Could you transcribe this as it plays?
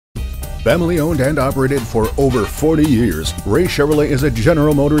Family owned and operated for over 40 years, Ray Chevrolet is a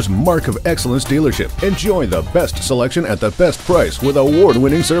General Motors Mark of Excellence dealership. Enjoy the best selection at the best price with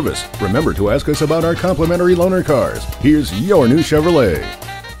award-winning service. Remember to ask us about our complimentary loaner cars. Here's your new Chevrolet.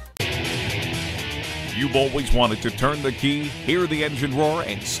 You've always wanted to turn the key, hear the engine roar,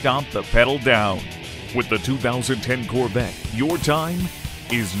 and stomp the pedal down. With the 2010 Corvette, your time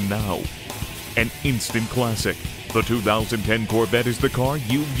is now. An instant classic, the 2010 Corvette is the car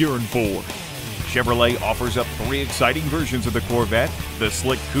you yearn for. Chevrolet offers up 3 exciting versions of the Corvette: the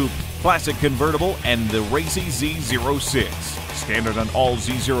Slick Coupe, Classic Convertible, and the Racy Z06. Standard on all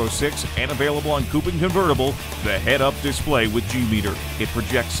Z06 and available on Coupe and Convertible, the head-up display with G-meter. It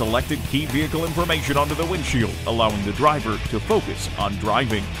projects selected key vehicle information onto the windshield, allowing the driver to focus on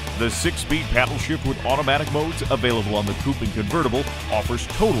driving. The 6-speed paddle shift with automatic modes available on the Coupe and Convertible offers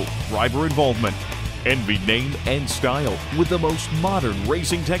total driver involvement. Envy name and style with the most modern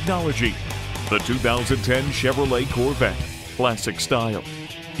racing technology. The 2010 Chevrolet Corvette. Classic style,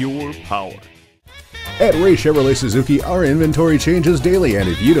 pure power. At Ray Chevrolet Suzuki, our inventory changes daily, and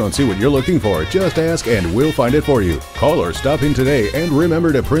if you don't see what you're looking for, just ask and we'll find it for you. Call or stop in today, and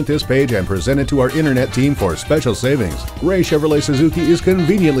remember to print this page and present it to our internet team for special savings. Ray Chevrolet Suzuki is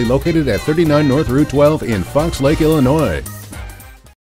conveniently located at 39 North Route 12 in Fox Lake, Illinois.